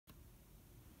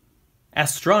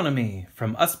Astronomy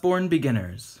from Usborne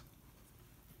Beginners.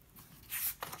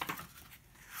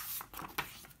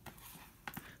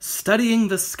 Studying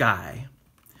the sky.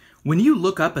 When you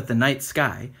look up at the night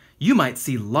sky, you might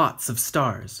see lots of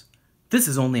stars. This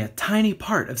is only a tiny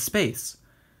part of space.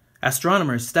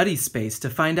 Astronomers study space to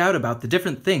find out about the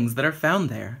different things that are found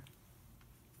there.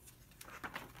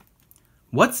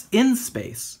 What's in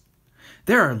space?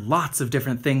 There are lots of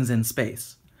different things in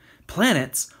space.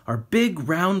 Planets are big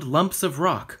round lumps of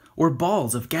rock or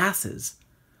balls of gases.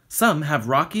 Some have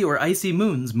rocky or icy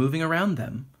moons moving around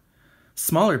them.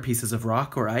 Smaller pieces of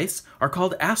rock or ice are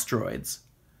called asteroids.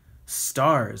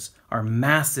 Stars are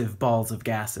massive balls of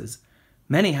gases.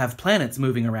 Many have planets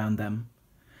moving around them.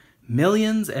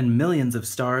 Millions and millions of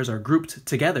stars are grouped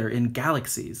together in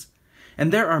galaxies,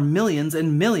 and there are millions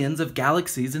and millions of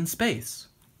galaxies in space.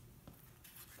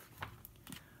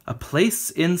 A place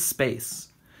in space.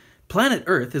 Planet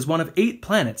Earth is one of 8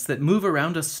 planets that move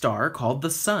around a star called the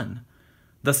Sun.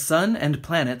 The Sun and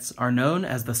planets are known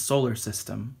as the solar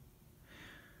system.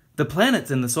 The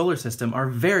planets in the solar system are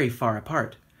very far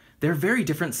apart. They're very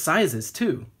different sizes,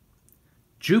 too.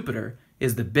 Jupiter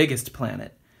is the biggest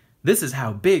planet. This is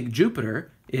how big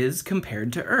Jupiter is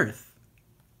compared to Earth.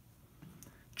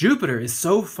 Jupiter is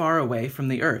so far away from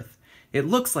the Earth, it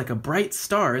looks like a bright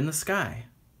star in the sky.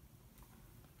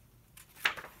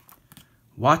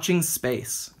 Watching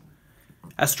space.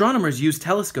 Astronomers use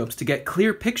telescopes to get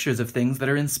clear pictures of things that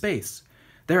are in space.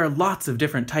 There are lots of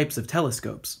different types of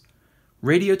telescopes.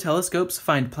 Radio telescopes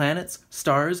find planets,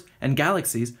 stars, and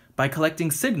galaxies by collecting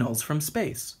signals from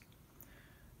space.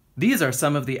 These are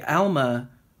some of the ALMA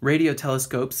radio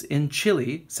telescopes in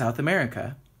Chile, South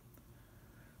America.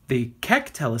 The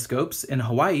Keck telescopes in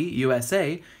Hawaii,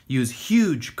 USA, use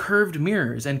huge curved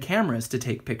mirrors and cameras to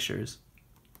take pictures.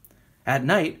 At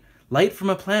night, light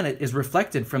from a planet is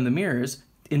reflected from the mirrors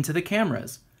into the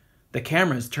cameras. The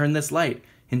cameras turn this light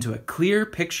into a clear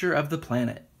picture of the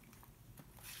planet.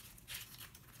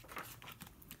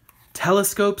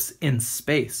 Telescopes in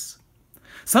space.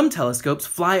 Some telescopes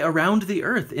fly around the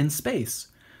Earth in space.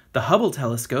 The Hubble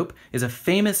telescope is a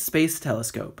famous space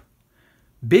telescope.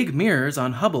 Big mirrors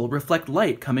on Hubble reflect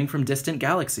light coming from distant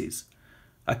galaxies.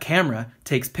 A camera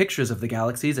takes pictures of the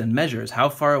galaxies and measures how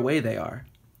far away they are.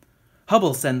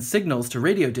 Hubble sends signals to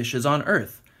radio dishes on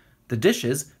Earth. The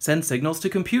dishes send signals to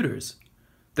computers.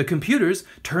 The computers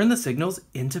turn the signals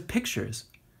into pictures.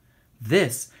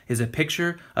 This is a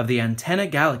picture of the Antenna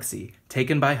Galaxy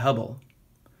taken by Hubble.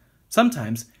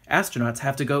 Sometimes astronauts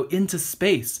have to go into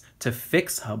space to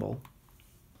fix Hubble.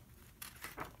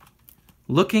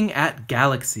 Looking at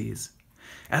galaxies.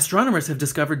 Astronomers have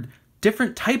discovered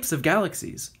different types of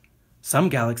galaxies. Some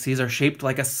galaxies are shaped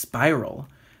like a spiral.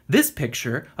 This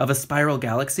picture of a spiral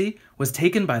galaxy was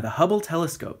taken by the Hubble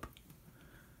telescope.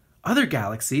 Other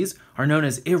galaxies are known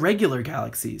as irregular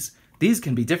galaxies. These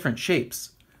can be different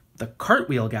shapes. The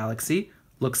cartwheel galaxy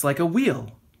looks like a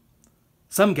wheel.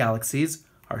 Some galaxies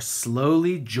are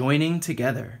slowly joining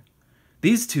together.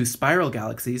 These 2 spiral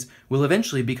galaxies will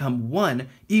eventually become one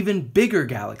even bigger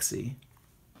galaxy.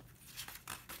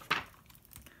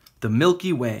 The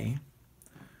Milky Way.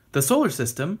 The solar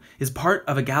system is part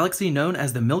of a galaxy known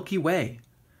as the Milky Way.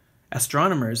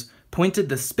 Astronomers pointed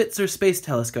the Spitzer space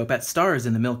telescope at stars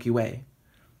in the Milky Way.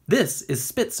 This is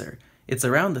Spitzer. It's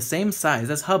around the same size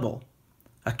as Hubble.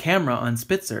 A camera on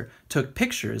Spitzer took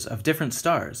pictures of different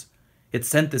stars. It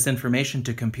sent this information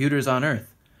to computers on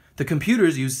Earth. The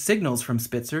computers used signals from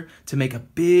Spitzer to make a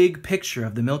big picture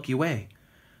of the Milky Way.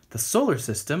 The solar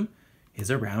system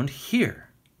is around here.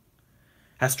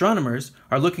 Astronomers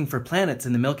are looking for planets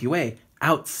in the Milky Way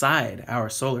outside our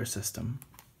solar system.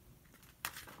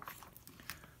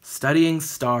 Studying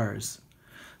stars.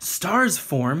 Stars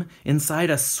form inside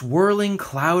a swirling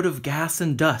cloud of gas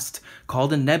and dust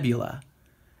called a nebula.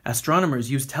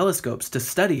 Astronomers use telescopes to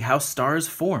study how stars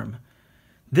form.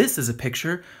 This is a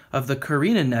picture of the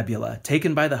Carina Nebula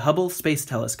taken by the Hubble Space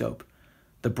Telescope.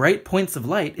 The bright points of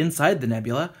light inside the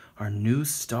nebula are new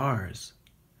stars.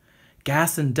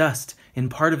 Gas and dust in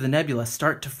part of the nebula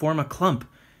start to form a clump.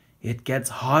 It gets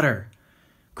hotter.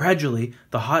 Gradually,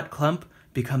 the hot clump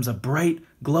becomes a bright,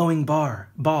 glowing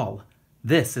ball.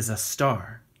 This is a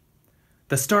star.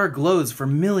 The star glows for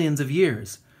millions of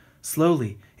years.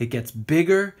 Slowly, it gets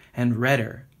bigger and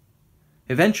redder.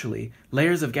 Eventually,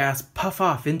 layers of gas puff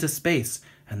off into space,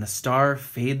 and the star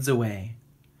fades away.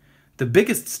 The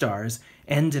biggest stars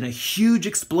end in a huge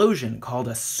explosion called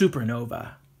a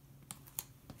supernova.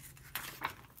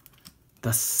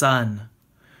 The Sun.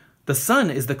 The Sun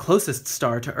is the closest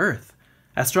star to Earth.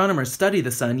 Astronomers study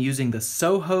the Sun using the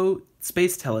SOHO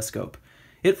Space Telescope.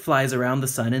 It flies around the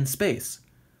Sun in space.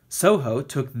 Soho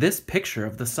took this picture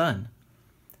of the sun.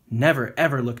 Never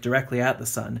ever look directly at the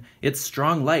sun. Its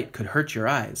strong light could hurt your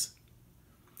eyes.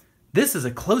 This is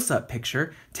a close-up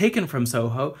picture taken from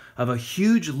Soho of a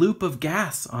huge loop of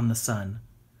gas on the sun.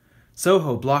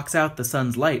 Soho blocks out the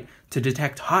sun's light to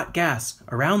detect hot gas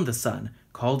around the sun,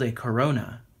 called a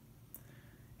corona.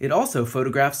 It also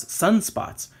photographs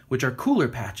sunspots, which are cooler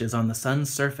patches on the sun's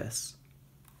surface.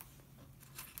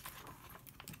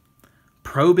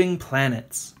 Probing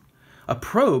planets. A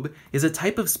probe is a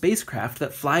type of spacecraft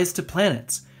that flies to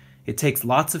planets. It takes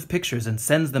lots of pictures and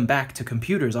sends them back to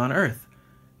computers on Earth.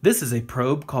 This is a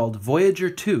probe called Voyager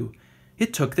 2.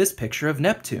 It took this picture of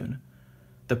Neptune.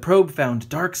 The probe found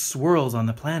dark swirls on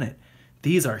the planet.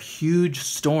 These are huge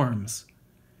storms.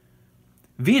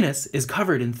 Venus is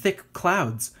covered in thick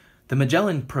clouds. The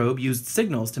Magellan probe used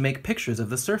signals to make pictures of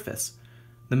the surface.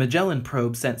 The Magellan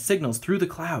probe sent signals through the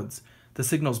clouds. The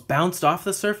signals bounced off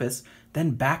the surface,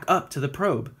 then back up to the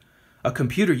probe. A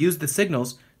computer used the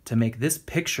signals to make this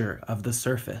picture of the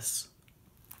surface.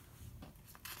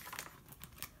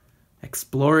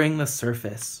 Exploring the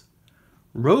surface.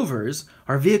 Rovers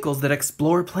are vehicles that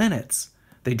explore planets.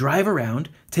 They drive around,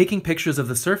 taking pictures of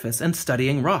the surface and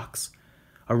studying rocks.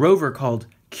 A rover called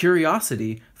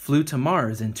Curiosity flew to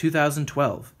Mars in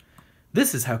 2012.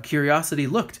 This is how Curiosity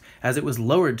looked as it was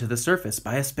lowered to the surface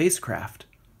by a spacecraft.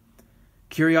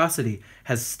 Curiosity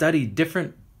has studied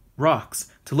different rocks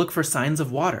to look for signs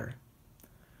of water.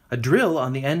 A drill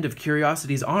on the end of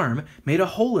Curiosity's arm made a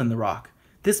hole in the rock.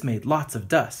 This made lots of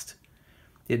dust.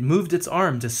 It moved its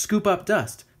arm to scoop up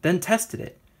dust, then tested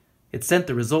it. It sent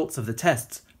the results of the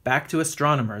tests back to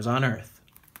astronomers on Earth.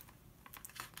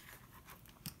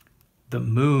 The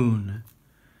Moon.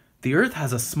 The Earth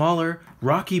has a smaller,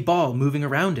 rocky ball moving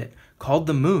around it, called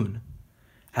the Moon.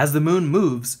 As the Moon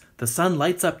moves, the sun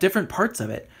lights up different parts of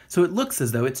it, so it looks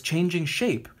as though it's changing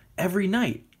shape every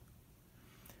night.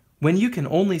 When you can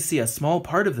only see a small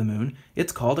part of the Moon,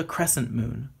 it's called a crescent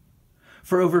moon.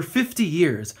 For over 50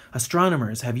 years,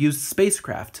 astronomers have used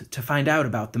spacecraft to find out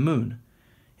about the Moon.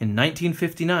 In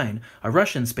 1959, a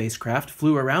Russian spacecraft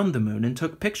flew around the Moon and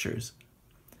took pictures.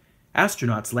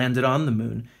 Astronauts landed on the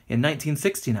Moon in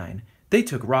 1969. They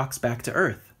took rocks back to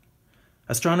Earth.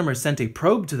 Astronomers sent a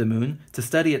probe to the Moon to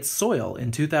study its soil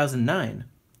in 2009.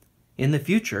 In the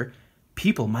future,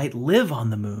 people might live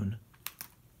on the Moon.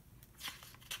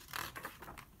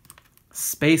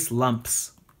 Space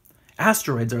lumps.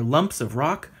 Asteroids are lumps of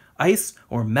rock, ice,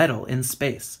 or metal in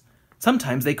space.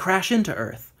 Sometimes they crash into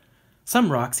Earth.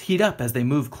 Some rocks heat up as they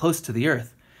move close to the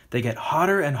Earth. They get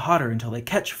hotter and hotter until they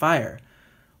catch fire.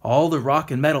 All the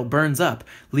rock and metal burns up,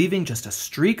 leaving just a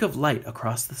streak of light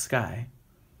across the sky.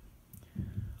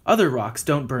 Other rocks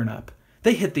don't burn up.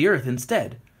 They hit the Earth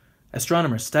instead.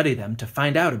 Astronomers study them to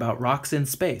find out about rocks in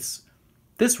space.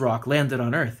 This rock landed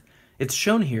on Earth. It's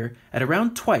shown here at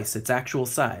around twice its actual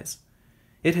size.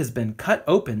 It has been cut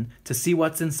open to see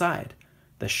what's inside.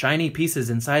 The shiny pieces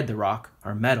inside the rock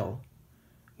are metal.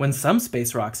 When some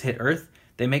space rocks hit Earth,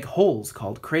 they make holes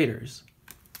called craters.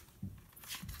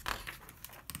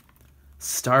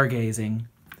 Stargazing.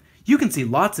 You can see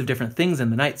lots of different things in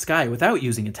the night sky without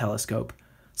using a telescope.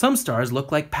 Some stars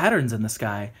look like patterns in the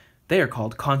sky. They are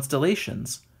called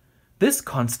constellations. This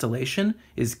constellation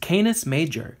is Canis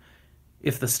Major.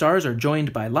 If the stars are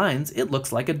joined by lines, it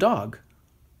looks like a dog.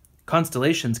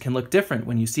 Constellations can look different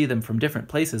when you see them from different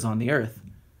places on the Earth.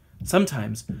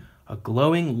 Sometimes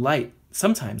glowing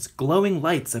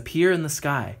lights appear in the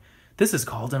sky. This is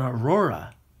called an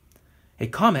aurora. A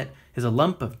comet is a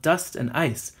lump of dust and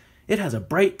ice. It has a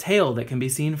bright tail that can be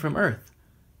seen from Earth.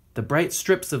 The bright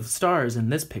strips of stars in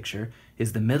this picture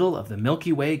is the middle of the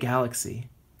Milky Way galaxy.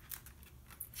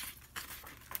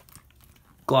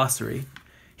 Glossary.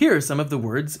 Here are some of the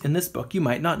words in this book you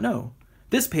might not know.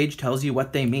 This page tells you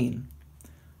what they mean.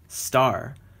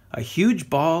 Star, a huge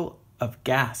ball of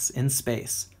gas in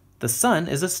space. The sun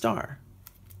is a star.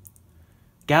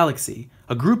 Galaxy,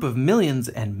 a group of millions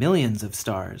and millions of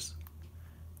stars.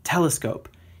 Telescope,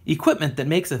 equipment that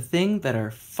makes a thing that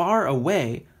are far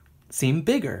away seem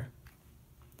bigger.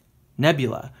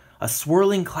 Nebula, a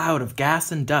swirling cloud of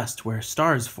gas and dust where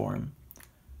stars form.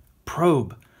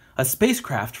 Probe, a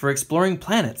spacecraft for exploring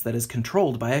planets that is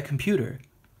controlled by a computer.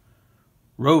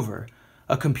 Rover,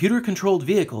 a computer-controlled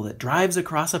vehicle that drives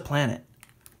across a planet.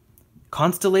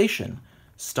 Constellation,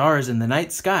 stars in the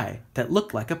night sky that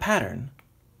look like a pattern.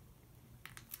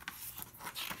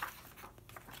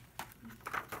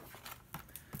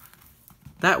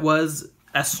 That was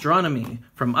Astronomy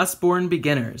from Usborne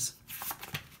Beginners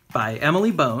by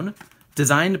Emily Bone,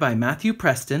 designed by Matthew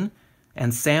Preston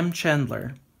and Sam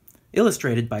Chandler.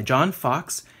 illustrated by John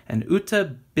Fox and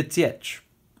Uta Bitiech.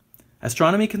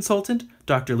 Astronomy consultant,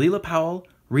 Dr. Leela Powell.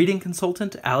 Reading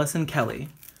consultant, Allison Kelly.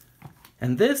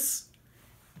 And this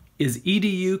is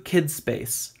EDU Kids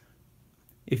Space.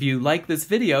 If you like this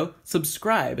video,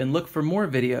 subscribe and look for more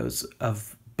videos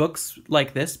of books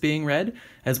like this being read,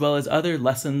 as well as other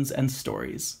lessons and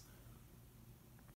stories.